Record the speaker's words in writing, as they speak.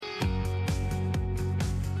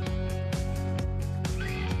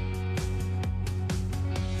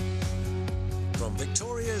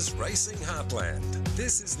Victoria's racing heartland.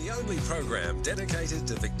 This is the only program dedicated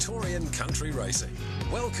to Victorian country racing.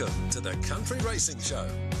 Welcome to the Country Racing Show.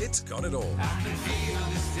 It's got it all.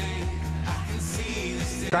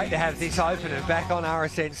 Great to have this opener back on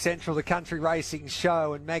RSN Central, the Country Racing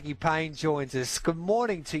Show, and Maggie Payne joins us. Good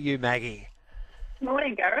morning to you, Maggie.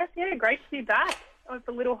 Morning, Gareth. Yeah, great to be back. It's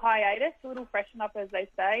a little hiatus, a little freshen up, as they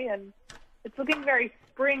say, and it's looking very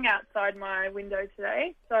spring outside my window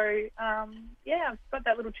today. So, I've got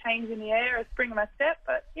that little change in the air, a spring in my step,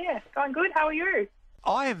 but yeah, going good. How are you?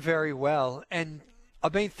 I am very well, and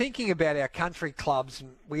I've been thinking about our country clubs,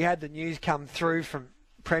 and we had the news come through from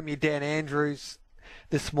Premier Dan Andrews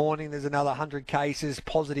this morning. There's another 100 cases,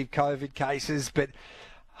 positive COVID cases, but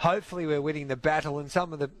hopefully we're winning the battle, and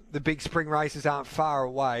some of the big spring races aren't far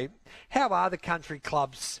away. How are the country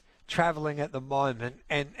clubs travelling at the moment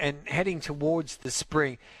and heading towards the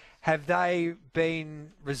spring? Have they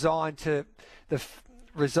been resigned to the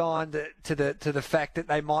fact that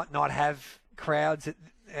they might not have crowds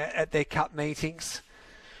at their cup meetings?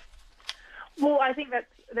 Well, I think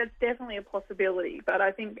that's definitely a possibility, but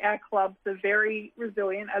I think our clubs are very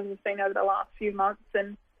resilient, as we've seen over the last few months,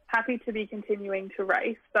 and happy to be continuing to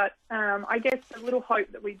race. But I guess the little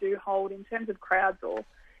hope that we do hold in terms of crowds or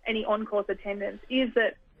any on-course attendance is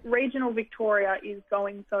that regional Victoria is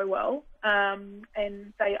going so well,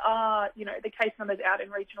 and they are, the case numbers out in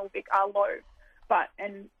regional Vic are low,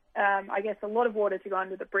 I guess a lot of water to go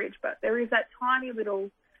under the bridge, but there is that tiny little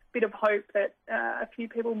bit of hope that a few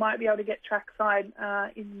people might be able to get trackside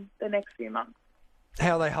in the next few months.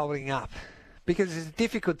 How are they holding up? Because it's a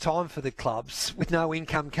difficult time for the clubs with no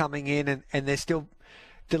income coming in, and they're still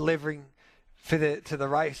delivering to the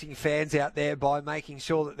racing fans out there by making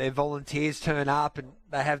sure that their volunteers turn up and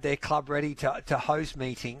they have their club ready to host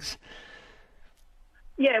meetings.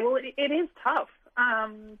 Yeah, well, it is tough.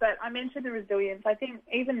 But I mentioned the resilience. I think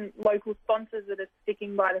even local sponsors that are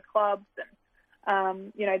sticking by the clubs and,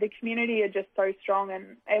 the community are just so strong,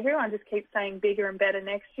 and everyone just keeps saying bigger and better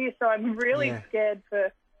next year. So I'm really scared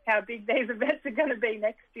for how big these events are going to be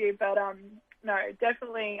next year. But, no,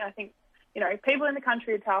 definitely I think, people in the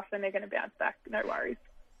country are tough and they're going to bounce back. No worries.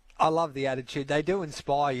 I love the attitude. They do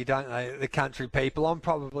inspire you, don't they, the country people? I'm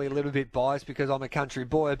probably a little bit biased because I'm a country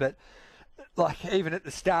boy, but like even at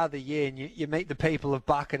the start of the year, and you meet the people of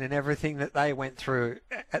Buchan and everything that they went through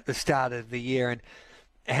at the start of the year, and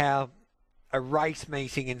how a race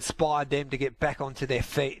meeting inspired them to get back onto their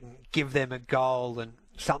feet and give them a goal and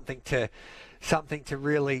something to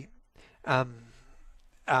really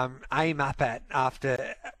aim up at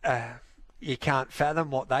after you can't fathom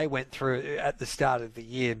what they went through at the start of the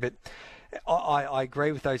year. But I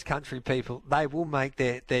agree with those country people. They will make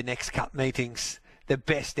their next cup meetings the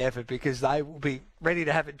best ever, because they will be ready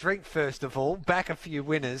to have a drink first of all, back a few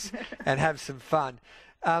winners and have some fun.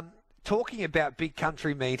 Talking about big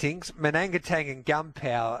country meetings, Manangatang and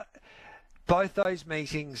Gunpower, both those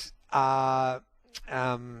meetings are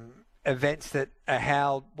events that are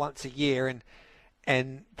held once a year,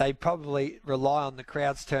 and they probably rely on the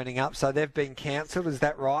crowds turning up, so they've been cancelled. Is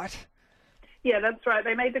that right? Yeah, that's right.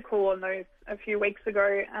 They made the call on those a few weeks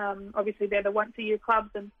ago. Obviously, they're the once-a-year clubs,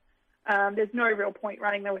 and there's no real point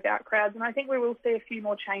running them without crowds. And I think we will see a few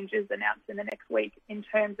more changes announced in the next week in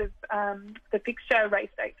terms of the fixture race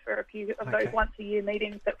dates for a few of those once-a-year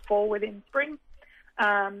meetings that fall within spring.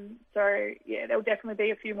 There'll definitely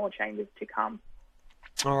be a few more changes to come.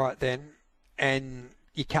 All right, then. And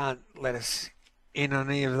you can't let us in on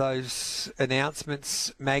any of those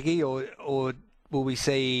announcements, Maggie, or will we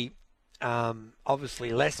see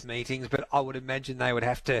obviously less meetings, but I would imagine they would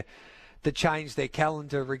have to change their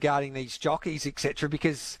calendar regarding these jockeys, etc.,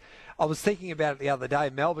 because I was thinking about it the other day,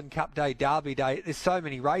 Melbourne Cup Day, Derby Day, there's so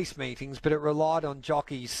many race meetings, but it relied on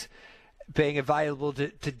jockeys being available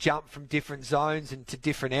to jump from different zones and to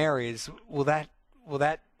different areas. Will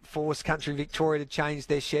that force Country Victoria to change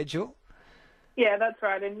their schedule? Yeah, that's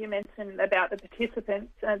right. And you mentioned about the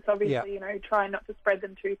participants, and it's obviously, trying not to spread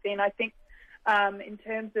them too thin. I think in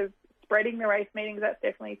terms of spreading the race meetings, that's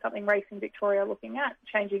definitely something Racing Victoria are looking at,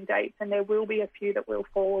 changing dates, and there will be a few that will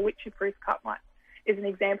fall. Witchy-Proof Cup is an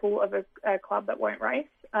example of a club that won't race.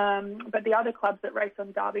 But the other clubs that race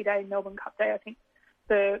on Derby Day and Melbourne Cup Day, I think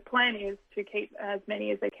the plan is to keep as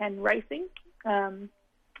many as they can racing. And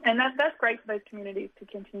that's great for those communities to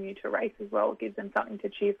continue to race as well. It gives them something to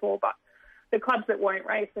cheer for. But the clubs that won't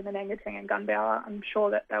race, the Manangatang and Gunbower, I'm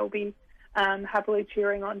sure that they'll be happily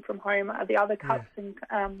cheering on from home are the other cups and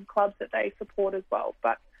clubs that they support as well.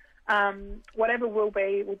 But whatever will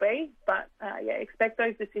be. But, expect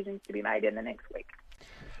those decisions to be made in the next week.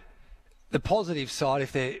 The positive side,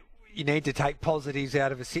 if they're you need to take positives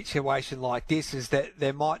out of a situation like this is that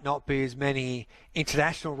there might not be as many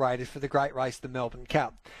international raters for the great race, the Melbourne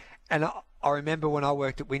Cup. And I remember when I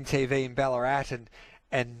worked at Win TV in Ballarat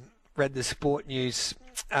and read the sport news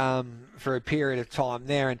for a period of time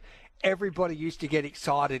there, and everybody used to get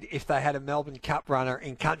excited if they had a Melbourne Cup runner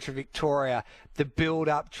in Country Victoria, the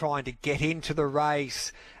build-up trying to get into the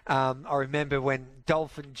race. I remember when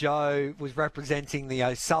Dolphin Joe was representing the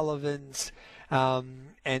O'Sullivans,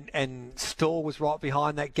 and Stall was right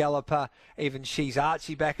behind that galloper. Even She's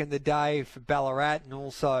Archie back in the day for Ballarat, and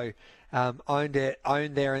also owned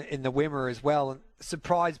there in the Wimmer as well. And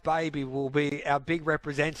Surprise Baby will be our big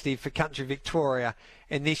representative for Country Victoria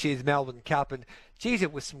in this year's Melbourne Cup. And geez,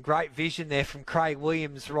 it was some great vision there from Craig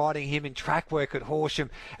Williams riding him in track work at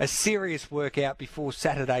Horsham. A serious workout before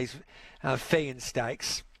Saturday's Fee and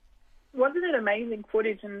Stakes. Wasn't it amazing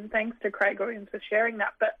footage? And thanks to Craig Williams for sharing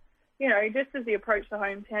that. But, you know, just as he approached the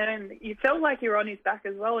hometown, you felt like you were on his back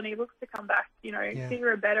as well. And he looks to come back, you know,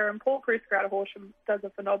 bigger and better. And Paul Pruska out of Horsham does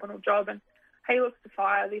a phenomenal job. And he looks to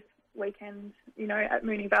fire this weekend, you know, at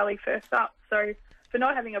Moonee Valley first up. So for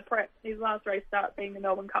not having a prep, his last race start being the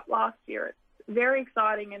Melbourne Cup last year, it's very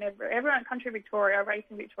exciting. And everyone at Country Victoria,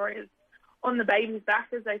 Racing Victoria, is on the baby's back,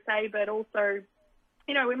 as they say, but also,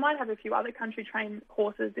 you know, we might have a few other country trained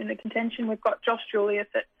horses in the contention. We've got Josh Julius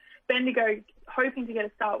at Bendigo hoping to get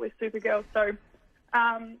a start with Supergirl. So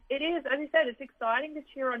it is, as you said, it's exciting to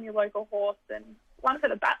cheer on your local horse, and one for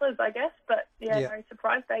the battlers, I guess. But, no,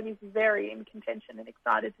 Surprise Baby's very in contention and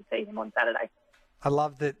excited to see him on Saturday. I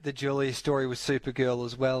love the Julius story with Supergirl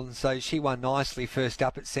as well. And so she won nicely first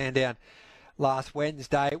up at Sandown last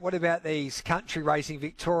Wednesday. What about these Country Racing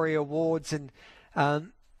Victoria Awards? And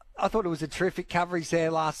I thought it was a terrific coverage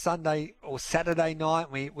there last Sunday or Saturday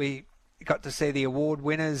night. We got to see the award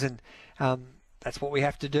winners, and that's what we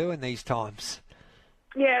have to do in these times.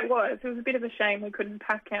 Yeah, it was. It was a bit of a shame we couldn't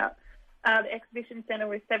pack out the exhibition centre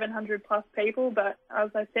with 700 plus people, but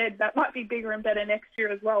as I said, that might be bigger and better next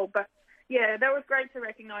year as well. But yeah, that was great to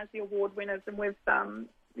recognise the award winners, and with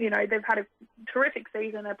you know, they've had a terrific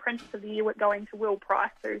season. Apprentice of the Year going to Will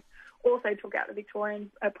Price, who also took out the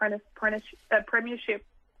Victorian Premiership.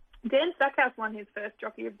 Dan Stackhouse won his first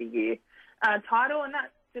Jockey of the Year title, and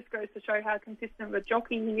that just goes to show how consistent of a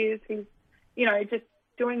jockey he is. He's, you know, just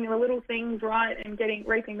doing the little things right and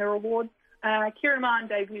reaping the rewards. Kieran Martin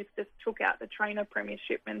Dave Hughes just took out the Trainer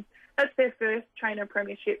Premiership, and that's their first Trainer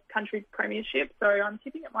Premiership, Country Premiership, so I'm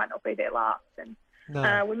tipping it might not be their last. And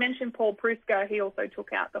no. We mentioned Paul Pruska. He also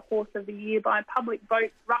took out the Horse of the Year by public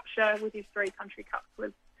vote. Rupture with his 3 Country Cups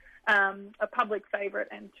was a public favourite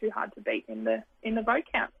and too hard to beat in the vote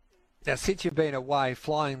count. Now, since you've been away,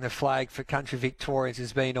 flying the flag for Country Victorians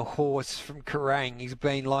has been a horse from Kerrang. He's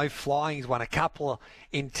been low flying. He's won a couple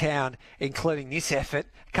in town, including this effort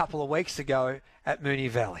a couple of weeks ago at Moonee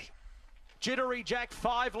Valley. Jittery Jack,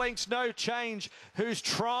 5 lengths, no change, who's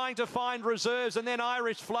trying to find reserves, and then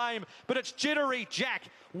Irish Flame. But it's Jittery Jack,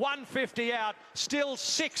 150 out, still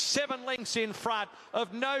 6-7 lengths in front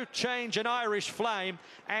of No Change and Irish Flame.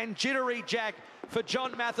 And Jittery Jack for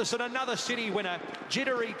John Matheson, another city winner.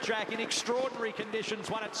 Jittery Jack in extraordinary conditions,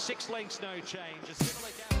 won at 6 lengths, no change. A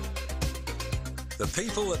similar the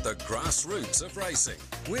people at the grassroots of racing.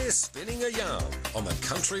 We're spinning a yarn on the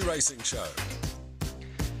Country Racing Show.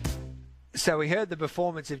 So we heard the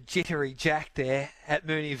performance of Jittery Jack there at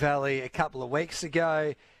Moonee Valley a couple of weeks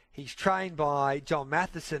ago. He's trained by John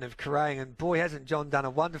Matheson of Kerrang, and boy, hasn't John done a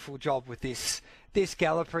wonderful job with this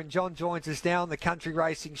galloper. And John joins us now on the Country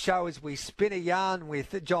Racing Show as we spin a yarn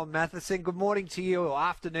with John Matheson. Good morning to you, or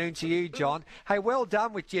afternoon to you, John. Hey, well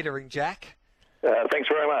done with Jittery Jack. Thanks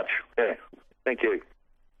very much. Yeah, thank you.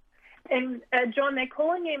 And John, they're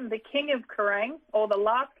calling him the King of Kerrang, or the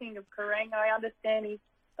last King of Kerrang. I understand he's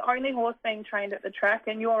the only horse being trained at the track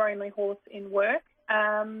and your only horse in work.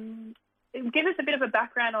 Give us a bit of a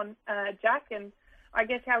background on Jack, and I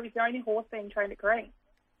guess how he's the only horse being trained at Kerrang.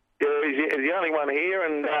 Yeah, he's the only one here,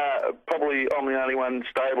 and probably I'm the only one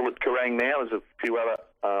stable at Kerrang now. There's a few other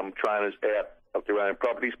trainers out of their own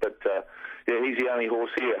properties, but yeah, he's the only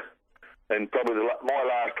horse here. And probably my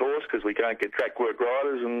last horse, because we can't get track work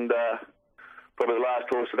riders, and probably the last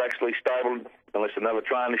horse that actually stabled, unless another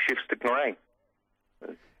trainer shifts to Kerrang.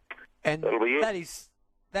 And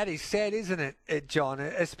that is sad, isn't it, John?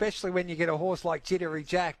 Especially when you get a horse like Jittery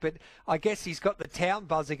Jack. But I guess he's got the town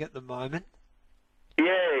buzzing at the moment. Yeah,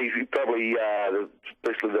 he's probably,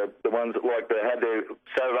 especially the ones that like to have their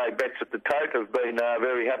Saturday bets at the Tote have been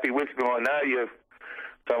very happy with him. I know you've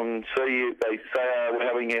come see you. They say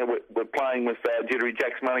we're playing with Jittery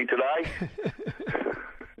Jack's money today.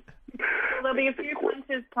 Well, there'll be a few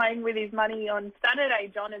punters playing with his money on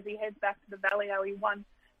Saturday, John, as he heads back to the Valley. How he won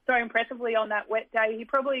so impressively on that wet day. He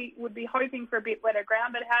probably would be hoping for a bit wetter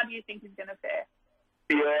ground, but how do you think he's going to fare?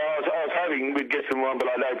 Yeah, I was hoping we'd get some one, but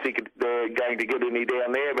I don't think they're going to get any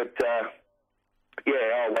down there. But, our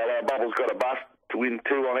Bubble's got a bust to win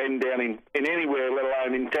 2 on end down in anywhere, let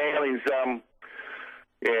alone in town, is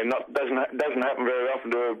doesn't happen very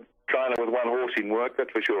often to a trainer with one horse in work,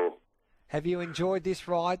 that's for sure. Have you enjoyed this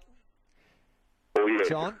ride, Oh, yeah.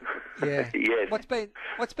 John? Yeah. Yes.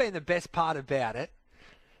 What's been the best part about it?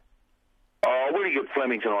 Winning at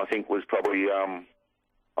Flemington, I think, was probably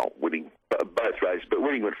winning both races, but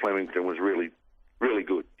winning at Flemington was really, really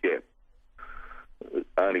good. Yeah,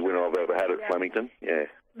 only winner I've ever had at Flemington. Yeah.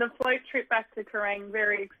 The float trip back to Kerrang,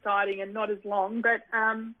 very exciting and not as long. But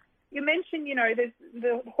you mentioned,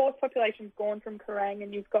 the horse population's gone from Kerrang,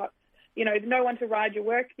 and you've got, no one to ride your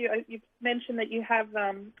work. You've mentioned that you have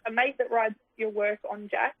a mate that rides your work on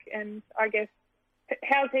Jack, and I guess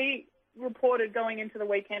how's he reported going into the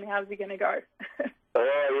weekend? How's he going to go?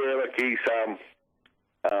 Look, he's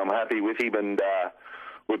happy with him, and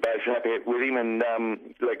we're both happy with him, and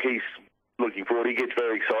he's looking forward. He gets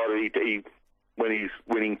very excited. When he's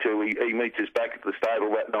winning too, he meets us back at the stable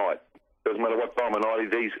that night. Doesn't matter what time of night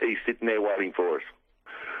it is, he's sitting there waiting for us.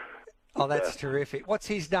 Oh, that's terrific. What's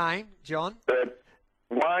his name, John?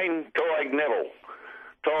 Wayne Tig Neville.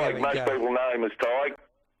 Tig, most people know him as Tig.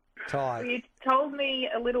 Tig. You told me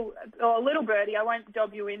a little birdie. I won't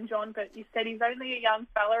dob you in, John, but you said he's only a young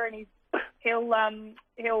fella, and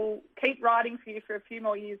he'll keep riding for you for a few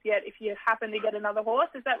more years yet if you happen to get another horse.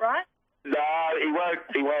 Is that right? No,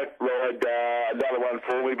 he won't ride another one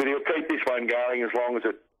for me, but he'll keep this one going as long as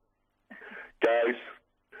it goes.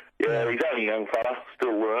 Yeah, he's only a young fella,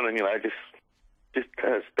 still learning, just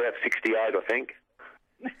about 68, I think.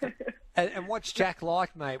 And what's Jack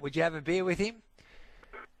like, mate? Would you have a beer with him?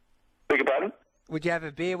 Beg your pardon? Would you have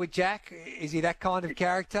a beer with Jack? Is he that kind of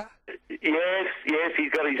character? Yes,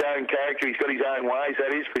 he's got his own character. He's got his own ways,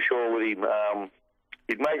 that is for sure with him.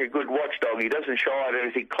 He'd make a good watchdog. He doesn't shy at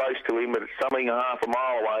anything close to him, but it's something half a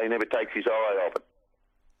mile away. He never takes his eye off it.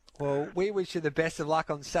 Well, we wish you the best of luck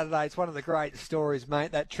on Saturday. It's one of the great stories,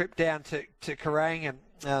 mate, that trip down to Kerrang,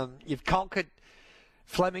 and you've conquered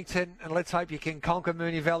Flemington, and let's hope you can conquer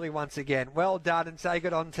Moonee Valley once again. Well done, and say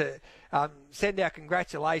good on to send our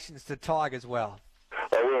congratulations to Tig as well.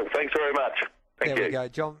 I will. Thanks very much. Thank you. We go.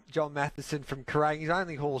 John Matheson from Kerrang. His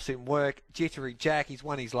only horse in work, Jittery Jack. He's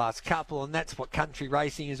won his last couple, and that's what country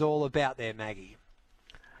racing is all about there, Maggie.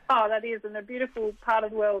 Oh, that is, and a beautiful part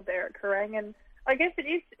of the world there at Kerrang. And I guess it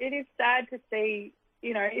is sad to see,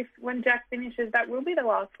 if when Jack finishes, that will be the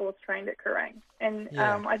last horse trained at Kerrang. And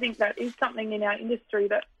I think that is something in our industry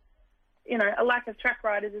that, a lack of track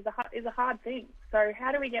riders is a hard thing. So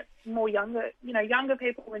how do we get more younger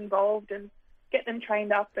people involved and get them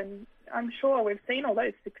trained up? And I'm sure we've seen all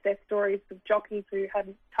those success stories of jockeys who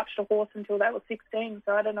hadn't touched a horse until they were 16.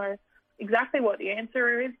 So I don't know exactly what the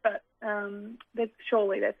answer is, but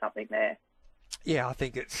surely there's something there. Yeah, I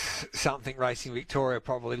think it's something Racing Victoria are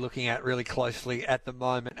probably looking at really closely at the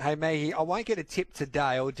moment. Hey, Maggie, I won't get a tip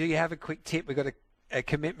today, or do you have a quick tip? We've got a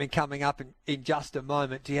commitment coming up in just a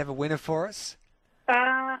moment. Do you have a winner for us?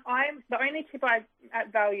 I'm the only tip I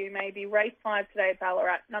at value maybe race 5 today at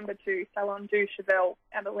Ballarat, number 2, Salon du Cheval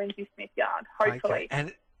at the Lindsay Smith Yard, hopefully. Okay.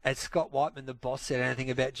 And has Scott Whiteman, the boss, said anything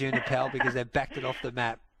about Junior Pal because they've backed it off the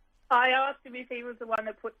map? I asked him if he was the one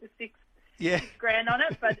that put the $6 grand on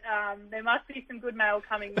it, but there must be some good mail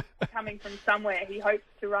coming from somewhere. He hopes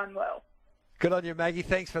to run well. Good on you, Maggie.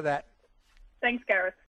 Thanks for that. Thanks, Gareth.